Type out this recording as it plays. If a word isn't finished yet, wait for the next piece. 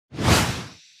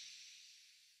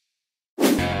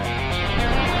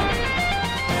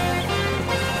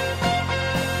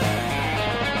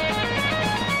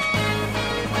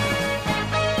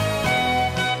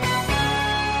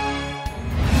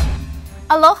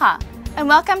Aloha, and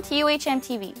welcome to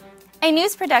UHMTV, a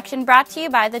news production brought to you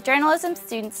by the journalism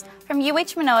students from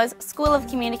UH Manoa's School of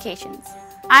Communications.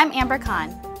 I'm Amber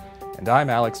Khan. And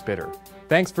I'm Alex Bitter.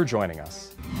 Thanks for joining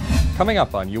us. Coming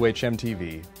up on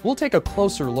UHMTV, we'll take a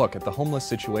closer look at the homeless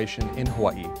situation in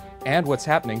Hawaii and what's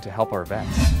happening to help our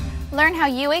vets. Learn how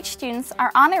UH students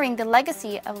are honoring the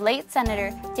legacy of late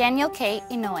Senator Daniel K.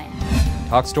 Inouye.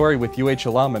 Talk story with UH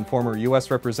alum and former U.S.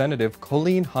 Representative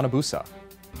Colleen Hanabusa.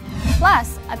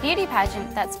 Plus, a beauty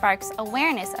pageant that sparks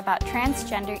awareness about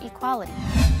transgender equality.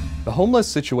 The homeless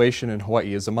situation in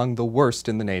Hawaii is among the worst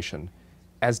in the nation.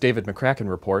 As David McCracken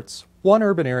reports, one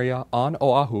urban area on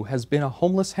Oahu has been a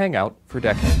homeless hangout for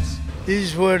decades.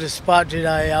 This is where the spot that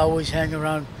I always hang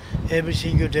around every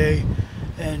single day,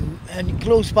 and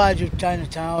close by to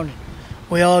Chinatown,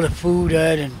 where all the food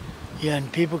at,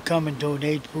 and people come and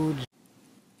donate food.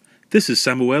 This is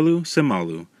Samuelu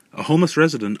Semalu, a homeless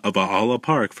resident of A'ala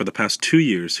Park for the past 2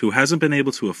 years who hasn't been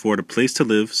able to afford a place to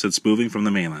live since moving from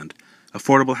the mainland.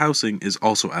 Affordable housing is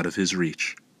also out of his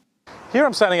reach. Here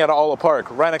I'm standing at A'ala Park,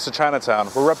 right next to Chinatown,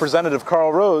 where Representative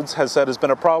Carl Rhodes has said has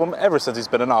been a problem ever since he's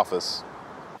been in office.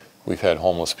 We've had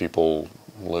homeless people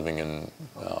living in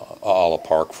A'ala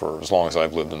Park for as long as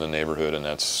I've lived in the neighborhood, and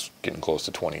that's getting close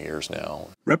to 20 years now.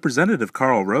 Representative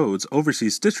Carl Rhodes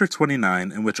oversees District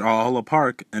 29, in which A'ala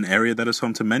Park, an area that is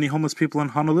home to many homeless people in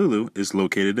Honolulu, is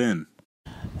located in.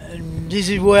 And this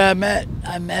is where I'm at.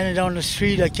 I'm at it on the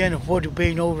street. I can't afford to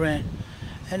pay no rent.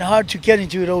 And hard to get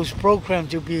into those programs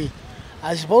to be,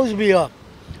 I'm supposed to be a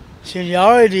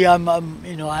seniority. I'm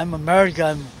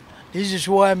American. This is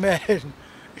where I'm at.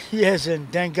 Yes,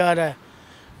 and thank God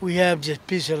we have this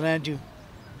piece of land to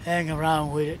hang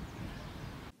around with it.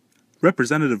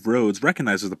 Representative Rhodes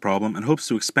recognizes the problem and hopes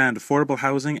to expand affordable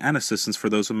housing and assistance for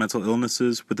those with mental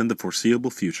illnesses within the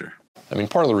foreseeable future. I mean,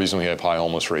 part of the reason we have high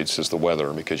homeless rates is the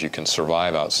weather, because you can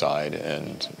survive outside,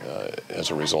 and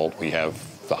as a result, we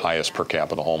have the highest per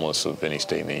capita homeless of any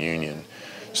state in the union.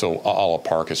 So A'ala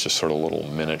Park is just sort of a little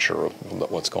miniature of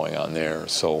what's going on there.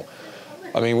 So,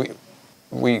 I mean,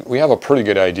 we have a pretty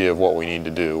good idea of what we need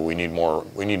to do. We need more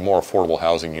affordable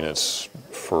housing units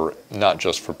for not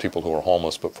just for people who are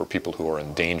homeless, but for people who are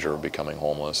in danger of becoming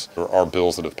homeless. There are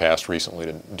bills that have passed recently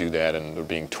to do that, and they're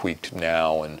being tweaked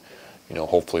now, and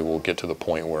hopefully we'll get to the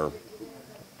point where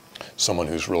someone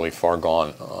who's really far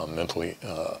gone mentally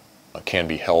can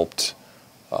be helped,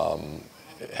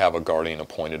 have a guardian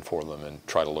appointed for them, and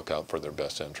try to look out for their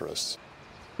best interests.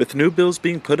 With new bills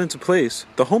being put into place,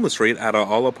 the homeless rate at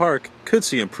A'ala Park could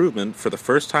see improvement for the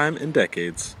first time in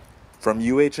decades. From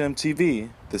UHMTV,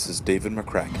 this is David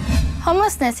McCracken.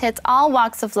 Homelessness hits all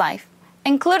walks of life,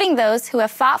 including those who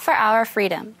have fought for our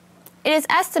freedom. It is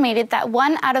estimated that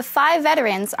 1 out of 5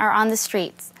 veterans are on the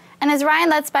streets. And as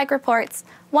Ryan Letzbeck reports,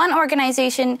 one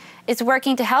organization is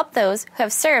working to help those who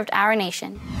have served our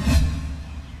nation.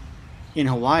 In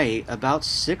Hawaii, about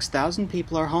 6,000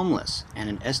 people are homeless, and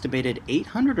an estimated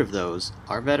 800 of those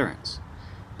are veterans.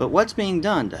 But what's being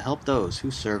done to help those who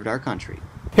served our country?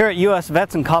 Here at U.S.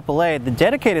 Vets in Kapolei, the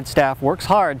dedicated staff works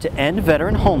hard to end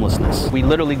veteran homelessness. We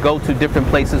literally go to different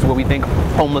places where we think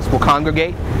homeless will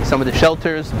congregate. Some of the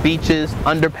shelters, beaches,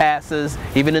 underpasses,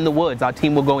 even in the woods. Our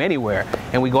team will go anywhere.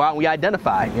 And we go out and we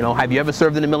identify, have you ever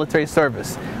served in the military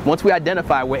service? Once we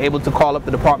identify, we're able to call up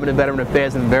the Department of Veteran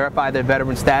Affairs and verify their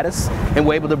veteran status. And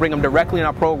we're able to bring them directly in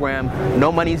our program.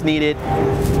 No money's needed.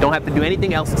 Don't have to do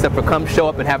anything else except for come, show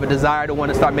up, and have a desire to want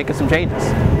to start making some changes.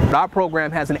 Our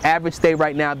program has an average stay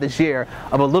right now this year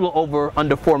of a little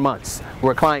under 4 months,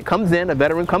 where a client comes in, a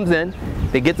veteran comes in,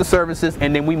 they get the services,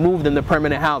 and then we move them to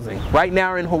permanent housing. Right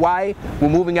now in Hawaii, we're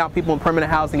moving out people in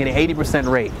permanent housing at an 80%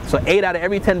 rate. So 8 out of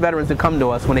every 10 veterans that come to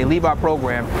us, when they leave our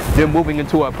program, they're moving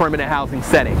into a permanent housing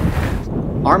setting.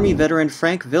 Army veteran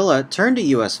Frank Villa turned to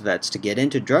U.S. Vets to get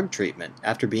into drug treatment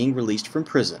after being released from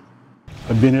prison.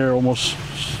 I've been here almost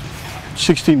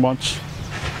 16 months,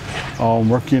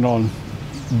 working on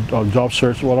job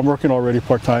search. Well, I'm working already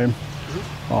part-time.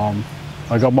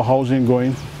 I got my housing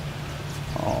going.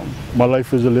 My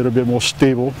life is a little bit more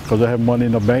stable because I have money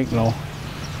in the bank now.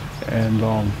 And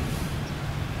I'm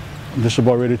just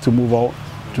about ready to move out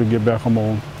to get back on my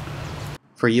own.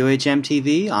 For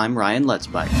UHMTV, I'm Ryan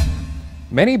Letzbeck.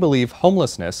 Many believe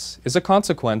homelessness is a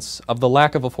consequence of the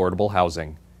lack of affordable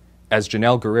housing. As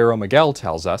Janelle Guerrero Miguel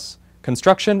tells us,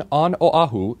 construction on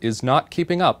Oahu is not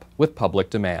keeping up with public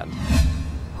demand.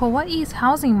 Hawaii's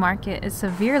housing market is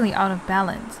severely out of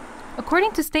balance.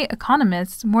 According to state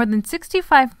economists, more than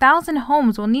 65,000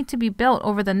 homes will need to be built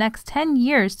over the next 10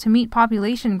 years to meet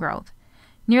population growth.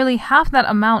 Nearly half that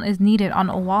amount is needed on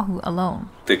Oahu alone.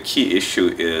 The key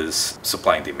issue is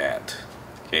supply and demand.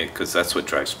 because that's what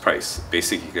drives price.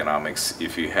 Basic economics,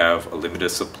 if you have a limited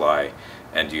supply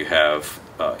and you have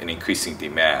an increasing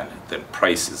demand, then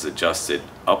price is adjusted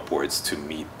upwards to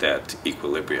meet that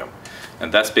equilibrium.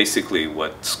 And that's basically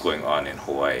what's going on in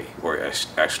Hawaii, or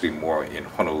actually more in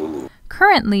Honolulu.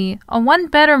 Currently, a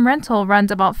one-bedroom rental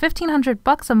runs about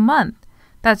 $1,500 a month.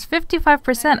 That's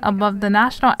 55% above the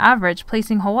national average,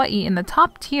 placing Hawaii in the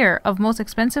top tier of most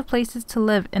expensive places to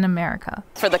live in America.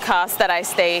 For the cost that I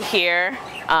stay here,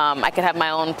 I could have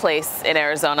my own place in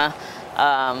Arizona.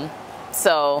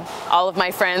 So all of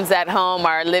my friends at home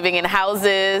are living in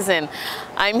houses, and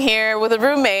I'm here with a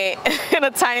roommate in a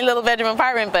tiny little bedroom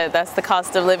apartment, but that's the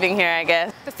cost of living here, I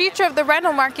guess. The future of the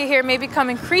rental market here may become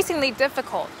increasingly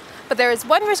difficult, but there is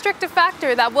one restrictive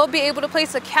factor that will be able to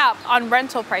place a cap on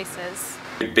rental prices.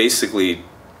 You basically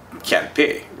can't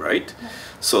pay, right?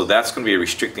 So that's going to be a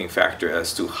restricting factor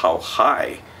as to how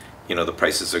high, the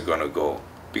prices are going to go,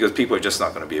 because people are just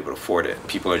not going to be able to afford it.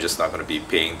 People are just not going to be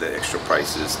paying the extra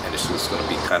prices, and it's just going to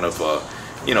be kind of a,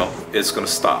 it's going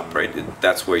to stop, right?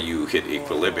 That's where you hit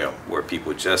equilibrium, where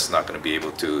people are just not going to be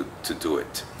able to do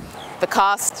it. The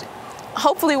cost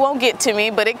hopefully won't get to me,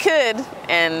 but it could,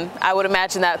 and I would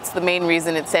imagine that's the main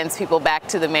reason it sends people back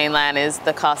to the mainland, is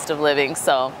the cost of living.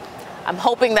 So I'm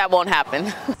hoping that won't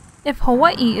happen. If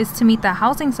Hawaii is to meet the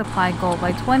housing supply goal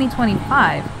by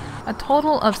 2025, a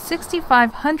total of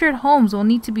 6,500 homes will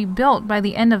need to be built by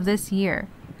the end of this year.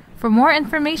 For more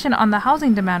information on the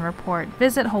housing demand report,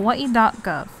 visit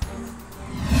hawaii.gov.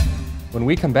 When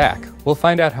we come back, we'll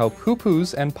find out how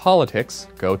poo-poos and politics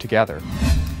go together.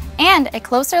 And a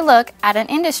closer look at an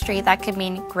industry that could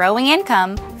mean growing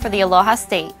income for the Aloha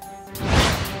State.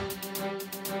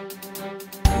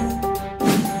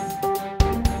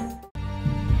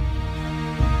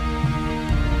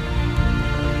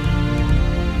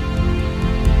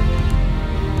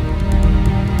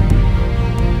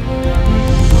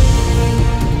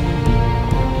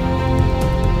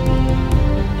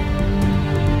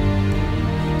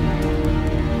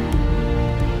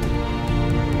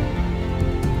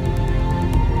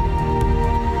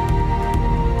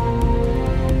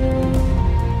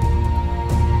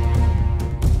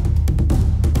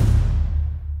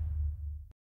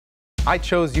 I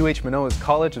chose UH Manoa's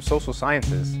College of Social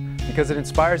Sciences because it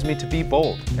inspires me to be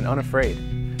bold and unafraid,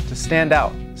 to stand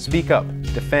out, speak up,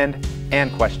 defend, and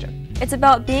question. It's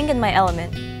about being in my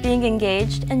element, being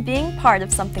engaged, and being part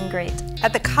of something great.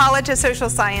 At the College of Social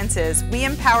Sciences, we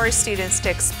empower students to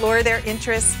explore their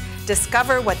interests,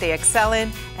 discover what they excel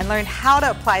in, and learn how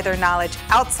to apply their knowledge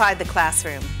outside the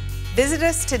classroom. Visit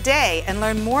us today and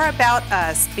learn more about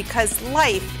us, because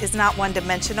life is not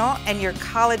one-dimensional and your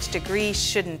college degree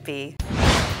shouldn't be.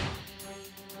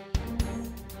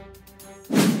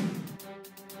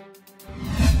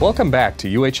 Welcome back to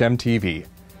UHMTV.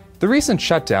 The recent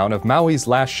shutdown of Maui's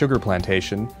last sugar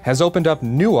plantation has opened up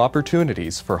new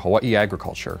opportunities for Hawaii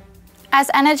agriculture. As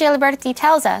Ana Giliberti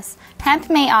tells us, hemp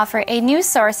may offer a new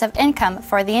source of income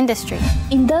for the industry.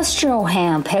 Industrial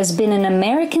hemp has been an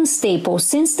American staple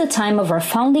since the time of our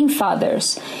founding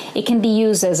fathers. It can be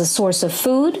used as a source of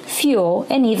food, fuel,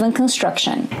 and even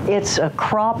construction. It's a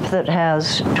crop that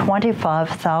has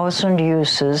 25,000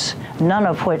 uses, none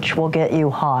of which will get you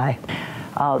high.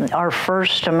 Our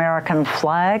first American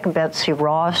flag, Betsy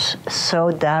Ross,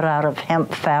 sewed that out of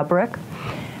hemp fabric.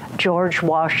 George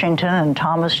Washington and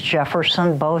Thomas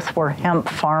Jefferson both were hemp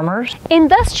farmers.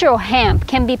 Industrial hemp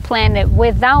can be planted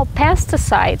without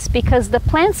pesticides because the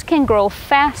plants can grow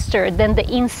faster than the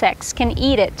insects can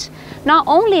eat it. Not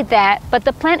only that, but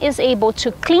the plant is able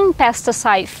to clean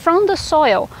pesticide from the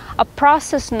soil, a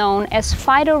process known as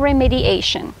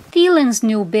phytoremediation. Thielen's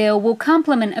new bill will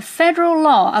complement a federal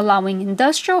law allowing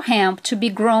industrial hemp to be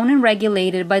grown and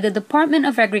regulated by the Department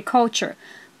of Agriculture.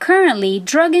 Currently,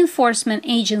 drug enforcement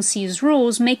agencies'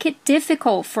 rules make it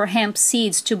difficult for hemp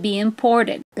seeds to be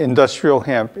imported. Industrial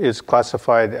hemp is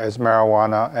classified as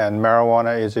marijuana, and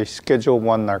marijuana is a Schedule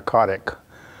I narcotic,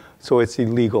 so it's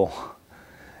illegal.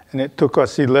 And it took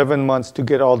us 11 months to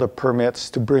get all the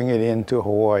permits to bring it into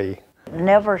Hawaii.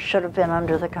 Never should have been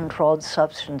under the Controlled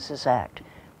Substances Act.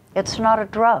 It's not a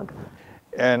drug.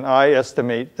 And I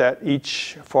estimate that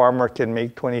each farmer can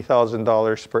make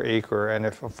 $20,000 per acre, and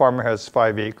if a farmer has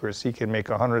 5 acres, he can make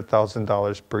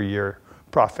 $100,000 per year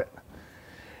profit.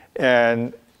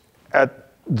 And at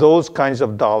those kinds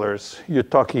of dollars, you're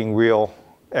talking real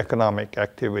economic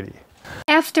activity.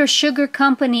 After sugar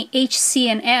company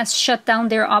HC&S shut down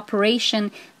their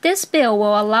operation, this bill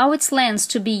will allow its lands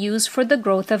to be used for the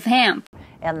growth of hemp.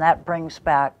 And that brings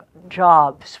back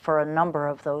jobs for a number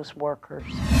of those workers.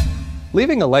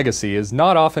 Leaving a legacy is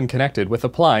not often connected with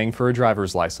applying for a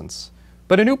driver's license.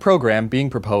 But a new program being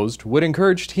proposed would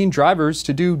encourage teen drivers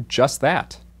to do just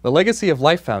that. The Legacy of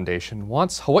Life Foundation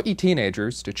wants Hawaii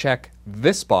teenagers to check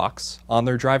this box on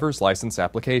their driver's license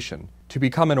application to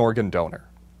become an organ donor.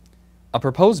 A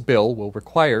proposed bill will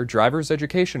require driver's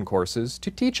education courses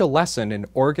to teach a lesson in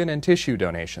organ and tissue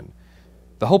donation.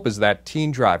 The hope is that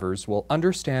teen drivers will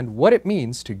understand what it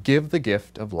means to give the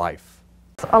gift of life.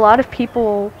 A lot of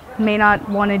people may not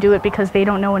want to do it because they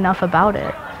don't know enough about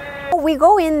it. We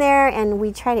go in there and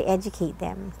we try to educate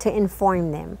them, to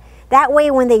inform them. That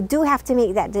way when they do have to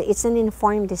make that, it's an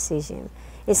informed decision.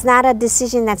 It's not a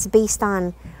decision that's based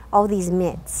on all these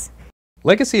myths.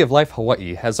 Legacy of Life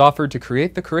Hawaii has offered to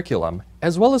create the curriculum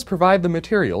as well as provide the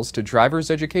materials to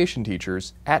driver's education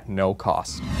teachers at no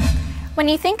cost. When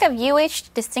you think of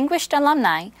UH distinguished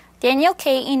alumni, Daniel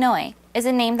K. Inouye is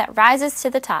a name that rises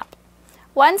to the top.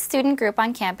 One student group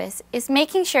on campus is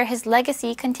making sure his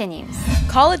legacy continues.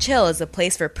 College Hill is a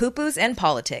place for pupus and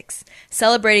politics,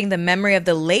 celebrating the memory of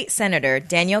the late Senator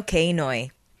Daniel K.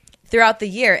 Inouye. Throughout the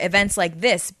year, events like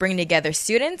this bring together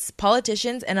students,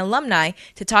 politicians, and alumni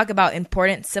to talk about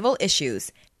important civil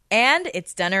issues. And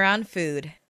it's done around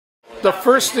food. The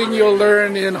first thing you'll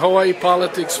learn in Hawaii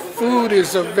politics, food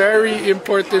is a very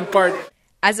important part.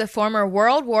 As a former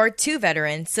World War II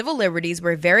veteran, civil liberties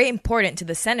were very important to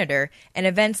the senator, and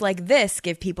events like this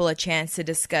give people a chance to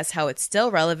discuss how it's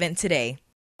still relevant today.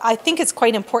 I think it's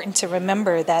quite important to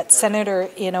remember that Senator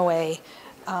Inouye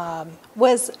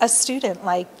was a student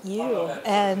like you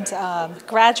and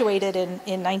graduated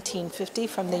in 1950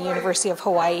 from the University of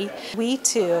Hawaii. We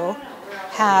too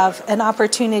have an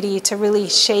opportunity to really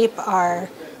shape our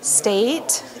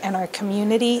state and our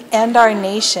community and our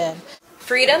nation.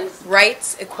 Freedom,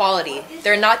 rights, equality,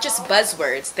 they're not just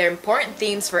buzzwords, they're important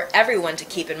themes for everyone to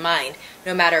keep in mind,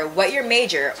 no matter what your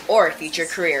major or future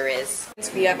career is.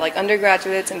 We have like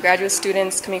undergraduates and graduate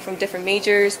students coming from different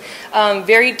majors,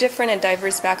 very different and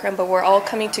diverse background, but we're all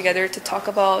coming together to talk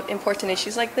about important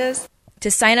issues like this.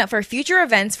 To sign up for future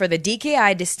events for the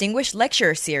DKI Distinguished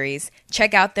Lecturer Series,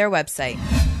 check out their website.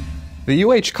 The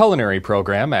UH Culinary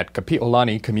Program at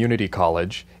Kapi'olani Community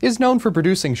College is known for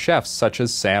producing chefs such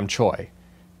as Sam Choi.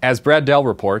 As Brad Dell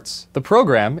reports, the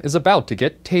program is about to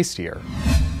get tastier.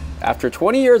 After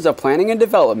 20 years of planning and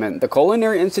development, the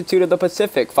Culinary Institute of the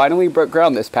Pacific finally broke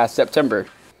ground this past September.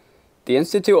 The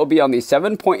institute will be on the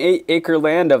 7.8-acre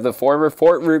land of the former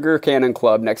Fort Ruger Cannon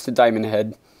Club next to Diamond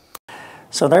Head.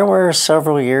 So there were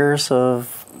several years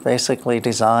of basically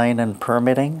design and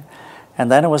permitting,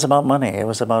 and then it was about money. It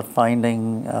was about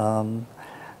finding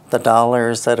the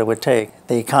dollars that it would take.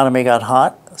 The economy got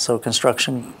hot, so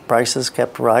construction prices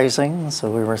kept rising,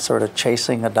 so we were sort of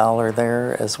chasing a dollar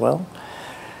there as well.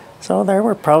 So there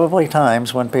were probably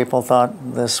times when people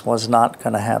thought this was not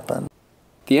going to happen.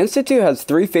 The Institute has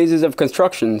 3 phases of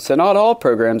construction, so not all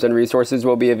programs and resources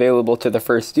will be available to the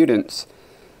first students.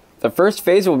 The first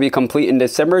phase will be complete in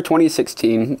December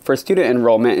 2016 for student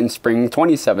enrollment in spring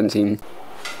 2017.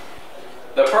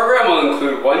 The program will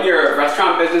include 1 year of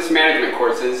restaurant business management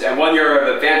courses and 1 year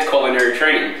of advanced culinary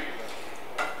training.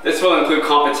 This will include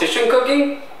competition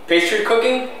cooking, pastry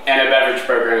cooking, and a beverage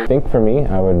program. I think for me,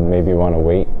 I would maybe want to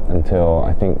wait until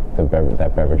I think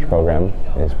that beverage program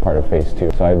is part of phase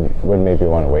 2. So I would maybe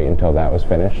want to wait until that was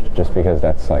finished, just because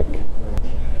that's like,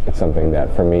 it's something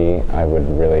that for me, I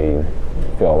would really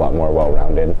feel a lot more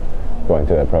well-rounded going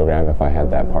through that program if I had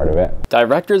that part of it.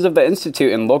 Directors of the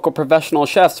Institute and local professional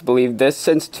chefs believe this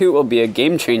institute will be a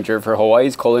game changer for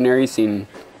Hawaii's culinary scene.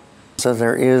 So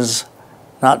there is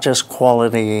not just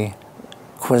quality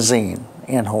cuisine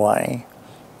in Hawaii,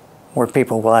 where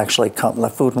people will actually come. The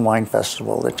Food and Wine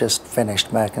Festival that just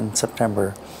finished back in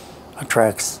September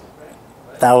attracts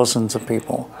thousands of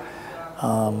people,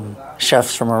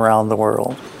 chefs from around the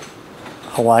world.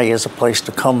 Hawaii is a place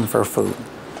to come for food.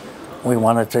 We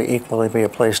want it to equally be a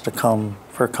place to come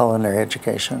for culinary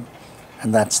education,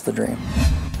 and that's the dream.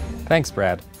 Thanks,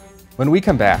 Brad. When we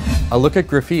come back, a look at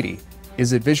graffiti.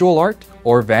 Is it visual art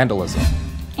or vandalism?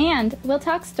 And we'll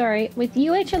talk story with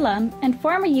UH alum and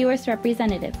former US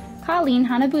representative, Colleen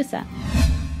Hanabusa.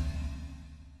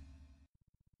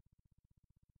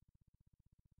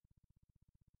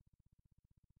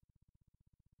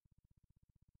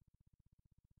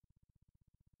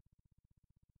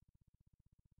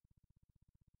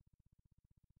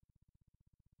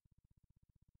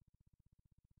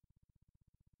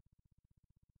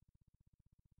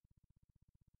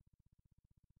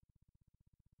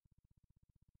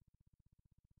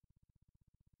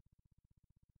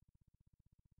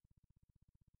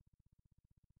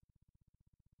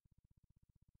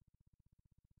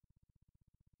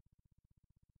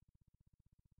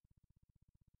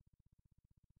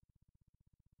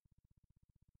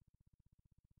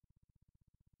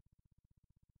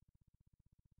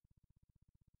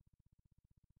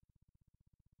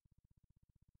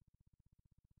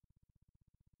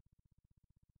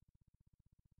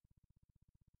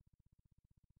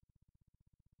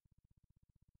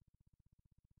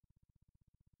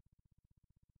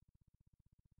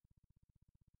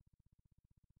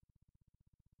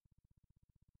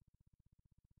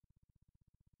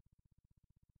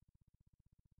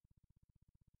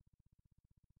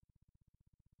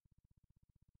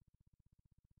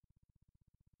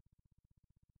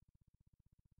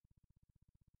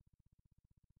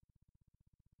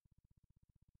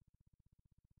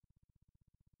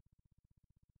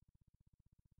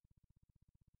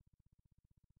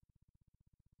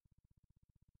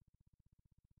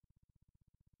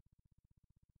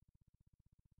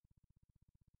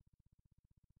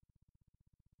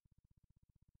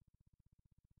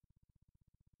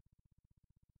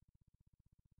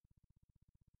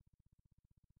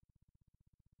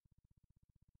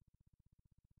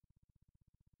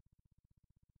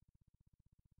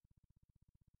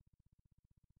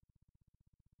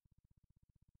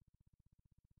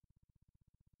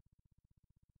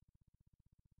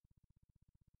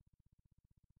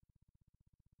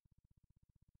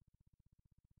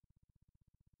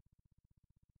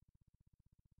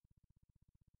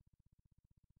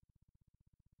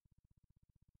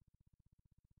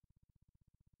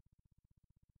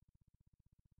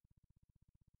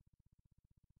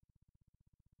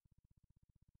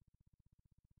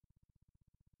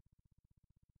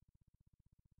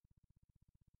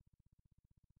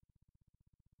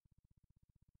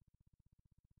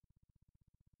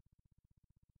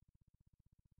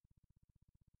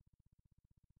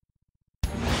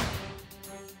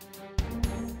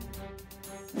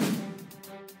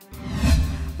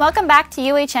 Welcome back to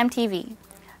UHMTV.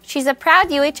 She's a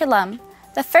proud UH alum,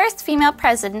 the first female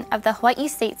president of the Hawaii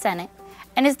State Senate,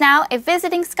 and is now a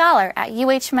visiting scholar at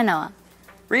UH Manoa.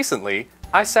 Recently,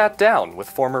 I sat down with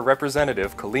former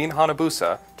Representative Colleen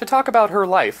Hanabusa to talk about her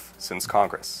life since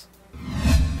Congress.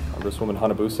 Congresswoman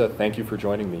Hanabusa, thank you for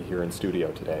joining me here in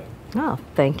studio today. Oh,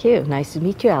 thank you. Nice to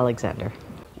meet you, Alexander.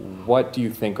 What do you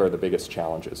think are the biggest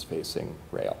challenges facing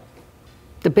rail?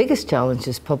 The biggest challenge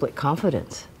is public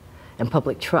confidence and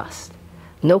public trust.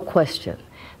 No question.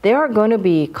 There are going to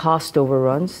be cost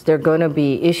overruns. There are going to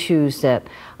be issues that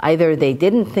either they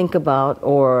didn't think about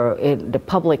or the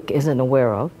public isn't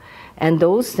aware of. And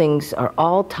those things are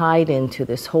all tied into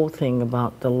this whole thing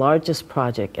about the largest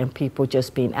project and people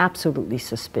just being absolutely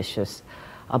suspicious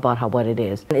about what it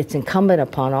is. It's incumbent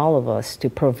upon all of us to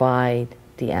provide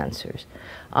the answers.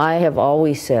 I have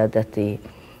always said that the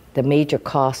major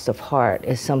cost of HART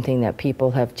is something that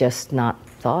people have just not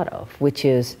thought of, which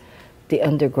is the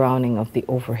undergrounding of the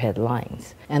overhead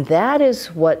lines. And that is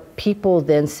what people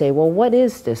then say, well, what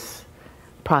is this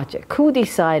project? Who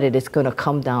decided it's going to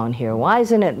come down here? Why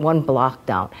isn't it one block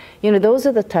down? You know, those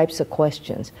are the types of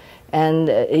questions. And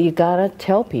you got to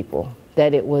tell people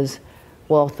that it was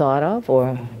well thought of,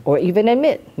 or even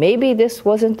admit, maybe this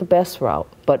wasn't the best route,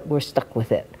 but we're stuck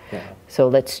with it. Yeah. So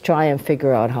let's try and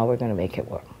figure out how we're going to make it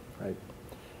work. Right.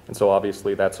 And so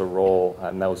obviously that's a role,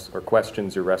 and those are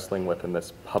questions you're wrestling with in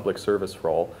this public service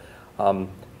role.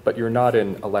 But you're not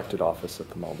in elected office at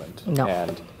the moment. No.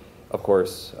 And of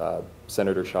course,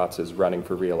 Senator Schatz is running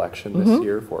for re-election this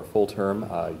year for a full term.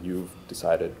 You've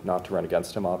decided not to run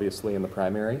against him, obviously, in the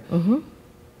primary.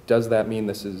 Does that mean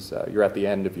this is you're at the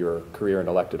end of your career in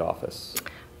elected office?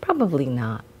 Probably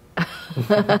not. Is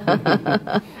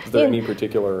there any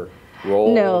particular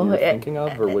role you're thinking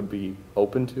of or would be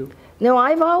open to? No,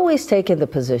 I've always taken the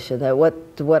position that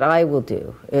what I will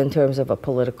do in terms of a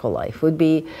political life would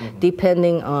be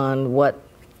depending on what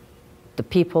the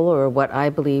people or what I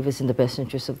believe is in the best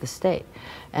interest of the state.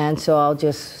 And so I'll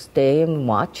just stay and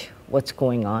watch what's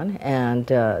going on and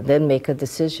then make a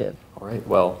decision. All right,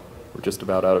 well, we're just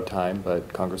about out of time, but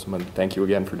Congresswoman, thank you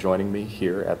again for joining me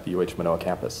here at the UH Manoa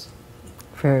campus.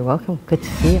 Very welcome. Good to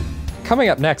see you. Coming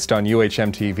up next on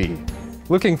UHMTV,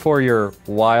 looking for your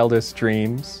wildest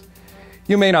dreams?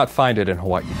 You may not find it in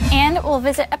Hawaii. And we'll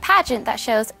visit a pageant that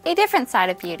shows a different side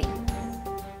of beauty.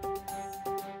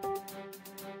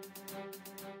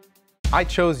 I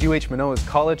chose UH Manoa's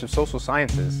College of Social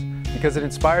Sciences because it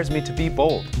inspires me to be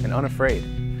bold and unafraid,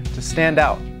 to stand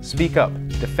out, speak up,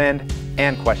 defend,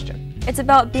 and question. It's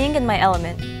about being in my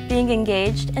element, being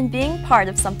engaged, and being part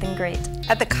of something great.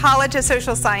 At the College of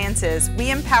Social Sciences,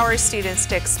 we empower students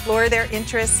to explore their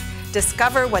interests,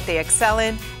 discover what they excel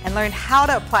in, and learn how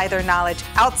to apply their knowledge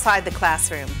outside the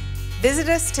classroom. Visit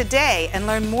us today and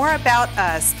learn more about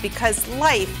us, because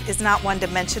life is not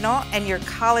one-dimensional and your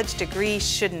college degree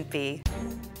shouldn't be.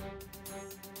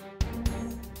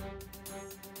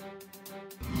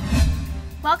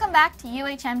 Welcome back to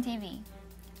UHMTV.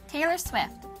 Taylor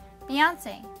Swift,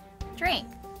 Beyonce, Drake,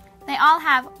 they all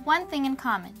have one thing in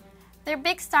common. They're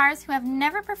big stars who have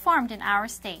never performed in our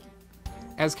state.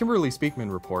 As Kimberly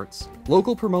Speakman reports,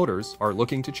 local promoters are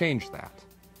looking to change that.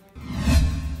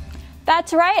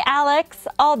 That's right, Alex.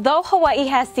 Although Hawaii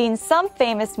has seen some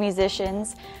famous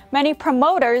musicians, many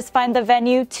promoters find the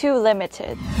venue too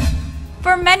limited.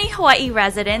 For many Hawaii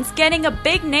residents, getting a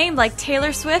big name like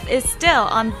Taylor Swift is still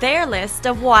on their list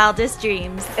of wildest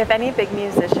dreams. If any big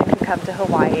musician could come to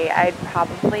Hawaii, I'd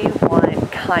probably want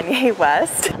Kanye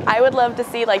West. I would love to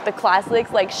see like the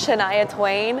classics like Shania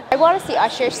Twain. I want to see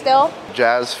Usher still.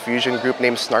 Jazz fusion group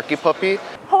named Snarky Puppy.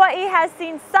 Hawaii has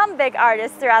seen some big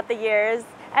artists throughout the years,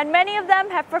 and many of them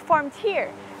have performed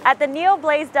here at the Neil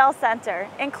Blaisdell Center,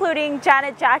 including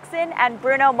Janet Jackson and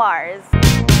Bruno Mars.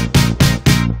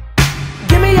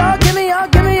 Give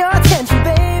me your attention,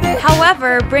 baby.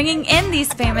 However, bringing in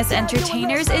these famous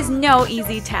entertainers is no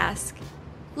easy task.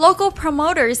 Local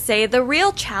promoters say the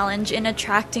real challenge in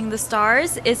attracting the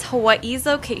stars is Hawaii's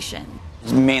location.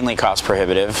 It's mainly cost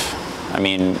prohibitive. I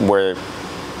mean, we're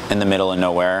in the middle of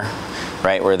nowhere,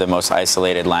 right? We're the most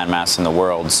isolated landmass in the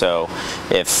world. So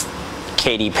if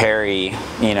Katy Perry,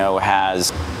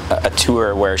 has a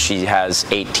tour where she has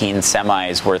 18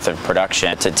 semis worth of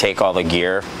production to take all the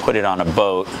gear, put it on a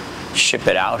boat, ship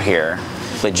it out here.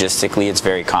 Logistically, it's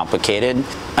very complicated.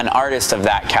 An artist of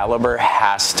that caliber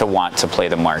has to want to play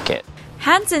the market.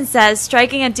 Hansen says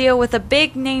striking a deal with a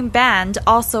big name band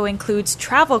also includes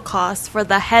travel costs for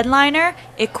the headliner,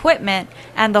 equipment,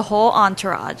 and the whole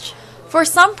entourage. For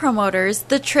some promoters,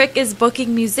 the trick is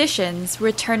booking musicians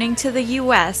returning to the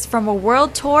U.S. from a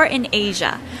world tour in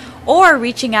Asia, or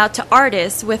reaching out to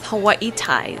artists with Hawaii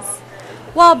ties.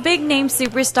 While big-name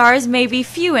superstars may be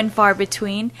few and far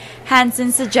between,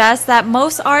 Hansen suggests that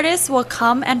most artists will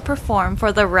come and perform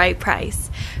for the right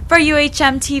price. For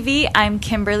UHMTV, I'm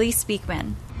Kimberly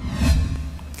Speakman.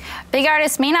 Big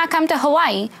artists may not come to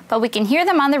Hawaii, but we can hear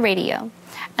them on the radio.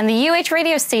 And the UH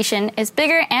radio station is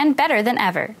bigger and better than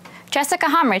ever. Jessica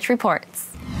Homrich reports.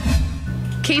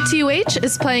 KTUH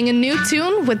is playing a new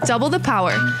tune with double the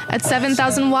power. At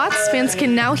 7,000 watts, fans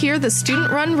can now hear the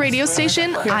student-run radio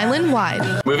station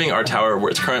island-wide. Moving our tower where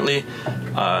it's currently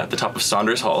at the top of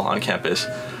Saunders Hall on campus,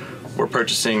 we're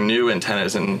purchasing new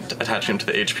antennas and attaching them to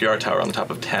the HPR tower on the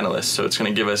top of Tantalus. So it's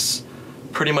going to give us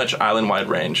pretty much island-wide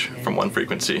range from one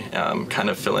frequency, kind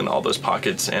of fill in all those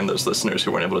pockets and those listeners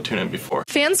who weren't able to tune in before.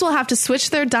 Fans will have to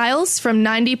switch their dials from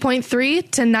 90.3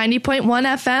 to 90.1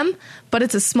 FM, but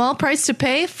it's a small price to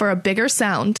pay for a bigger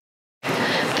sound.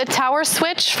 The tower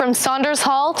switch from Saunders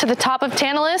Hall to the top of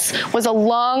Tantalus was a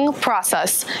long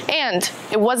process, and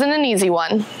it wasn't an easy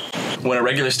one. When a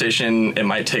regular station, it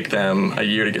might take them a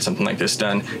year to get something like this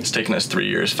done. It's taken us 3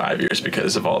 years, 5 years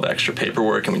because of all the extra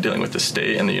paperwork and we're dealing with the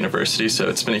state and the university, so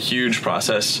it's been a huge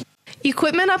process.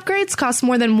 Equipment upgrades cost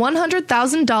more than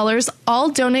 $100,000, all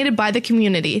donated by the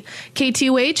community.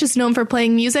 KTUH is known for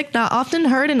playing music not often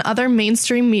heard in other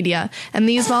mainstream media, and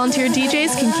these volunteer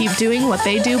DJs can keep doing what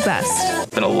they do best.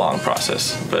 It's been a long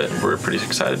process, but we're pretty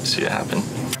excited to see it happen.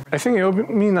 I think it will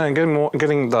mean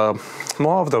getting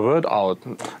more of the word out,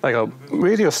 like a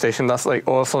radio station that's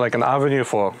also like an avenue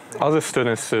for other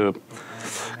students to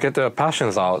get their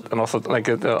passions out and also like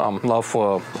get their love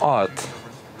for art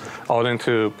out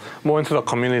more into the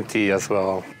community as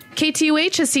well.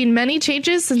 KTUH has seen many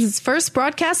changes since its first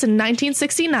broadcast in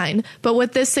 1969, but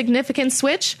with this significant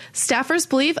switch, staffers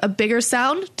believe a bigger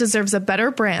sound deserves a better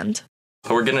brand.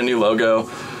 We're getting a new logo,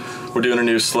 we're doing a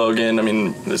new slogan. I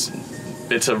mean,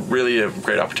 it's really a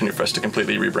great opportunity for us to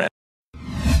completely rebrand.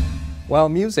 While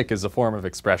music is a form of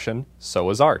expression, so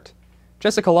is art.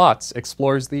 Jessica Lotz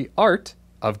explores the art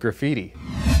of graffiti.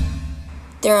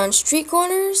 They're on street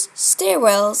corners,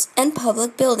 stairwells, and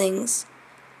public buildings.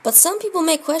 But some people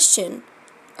may question,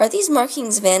 are these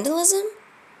markings vandalism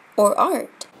or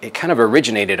art? It kind of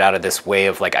originated out of this way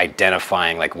of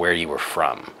identifying where you were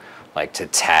from. To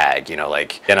tag,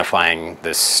 identifying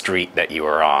the street that you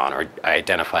were on, or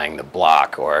identifying the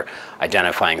block, or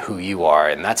identifying who you are.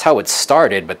 And that's how it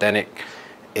started, but then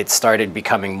it started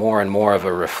becoming more and more of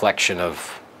a reflection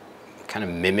of kind of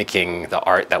mimicking the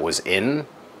art that was in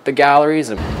the galleries.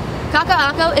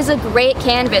 Kaka'ako is a great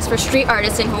canvas for street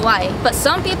artists in Hawaii, but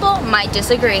some people might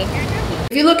disagree.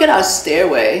 If you look at our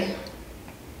stairway,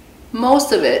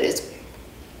 most of it is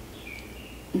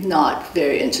not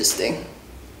very interesting.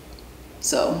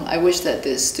 So I wish that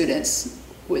the students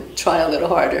would try a little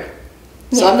harder.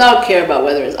 So I'm not care about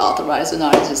whether it's authorized or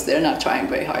not, it's just they're not trying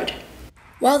very hard.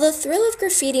 While the thrill of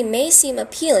graffiti may seem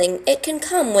appealing, it can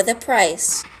come with a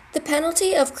price. The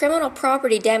penalty of criminal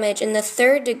property damage in the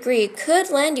 3rd degree could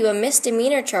land you a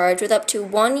misdemeanor charge with up to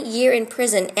 1 year in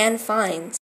prison and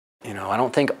fines. I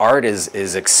don't think art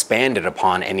is expanded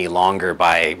upon any longer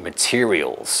by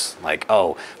materials.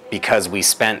 Because we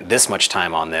spent this much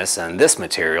time on this and this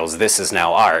materials, this is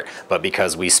now art. But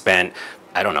because we spent,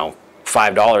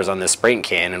 $5 on this paint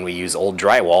can and we use old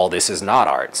drywall, this is not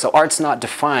art. So art's not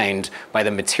defined by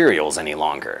the materials any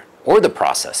longer, or the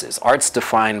processes. Art's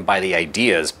defined by the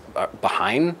ideas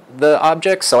behind the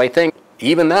objects. So I think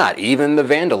even the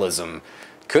vandalism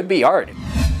could be art.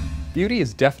 Beauty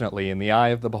is definitely in the eye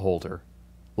of the beholder.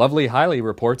 Lovely Hiley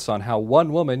reports on how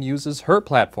one woman uses her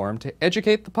platform to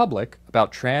educate the public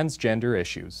about transgender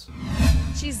issues.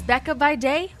 She's Becca by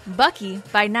day, Bucky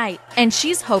by night, and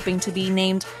she's hoping to be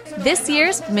named this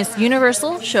year's Miss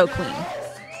Universal Show Queen.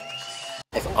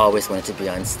 I've always wanted to be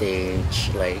on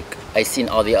stage. I've seen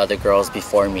all the other girls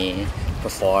before me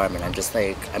perform, and I'm just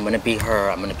I'm gonna be her,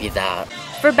 I'm gonna be that.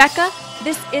 For Becca,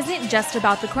 this isn't just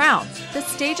about the crown. The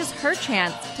stage is her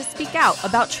chance to speak out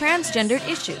about transgendered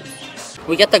issues.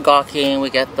 We get the gawking,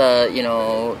 we get the,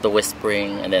 the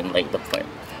whispering, and then the point,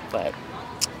 but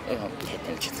we don't pay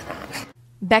attention to that.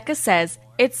 Becca says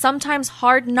it's sometimes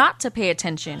hard not to pay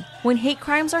attention when hate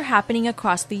crimes are happening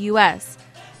across the U.S.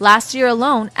 Last year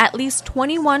alone, at least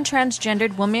 21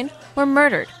 transgendered women were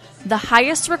murdered, the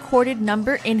highest recorded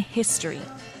number in history.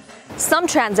 Some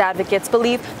trans advocates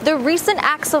believe the recent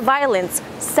acts of violence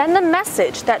send a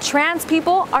message that trans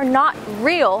people are not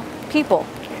real people.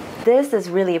 This is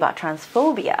really about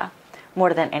transphobia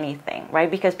more than anything, right?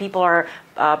 Because people are,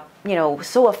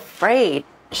 so afraid.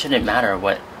 It shouldn't matter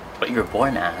what you're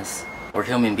born as. We're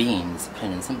human beings,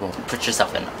 plain and simple. Put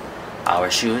yourself in our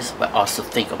shoes, but also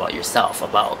think about yourself,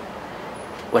 about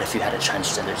what if you had a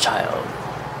transgender child?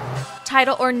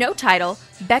 Title or no title,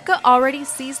 Becca already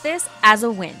sees this as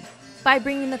a win by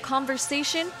bringing the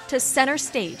conversation to center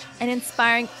stage and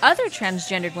inspiring other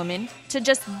transgendered women to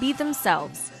just be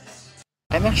themselves.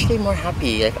 I'm actually more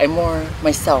happy. Like, I'm more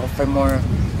myself. I'm more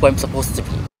who I'm supposed to be.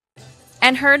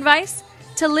 And her advice?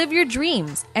 To live your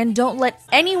dreams and don't let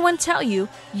anyone tell you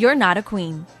you're not a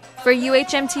queen. For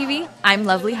UHMTV, I'm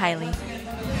Lovely Hiley.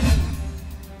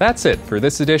 That's it for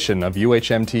this edition of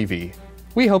UHMTV.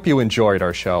 We hope you enjoyed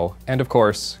our show, and of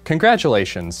course,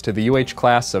 congratulations to the UH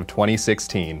class of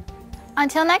 2016.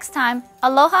 Until next time,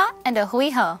 aloha and a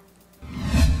hui ho.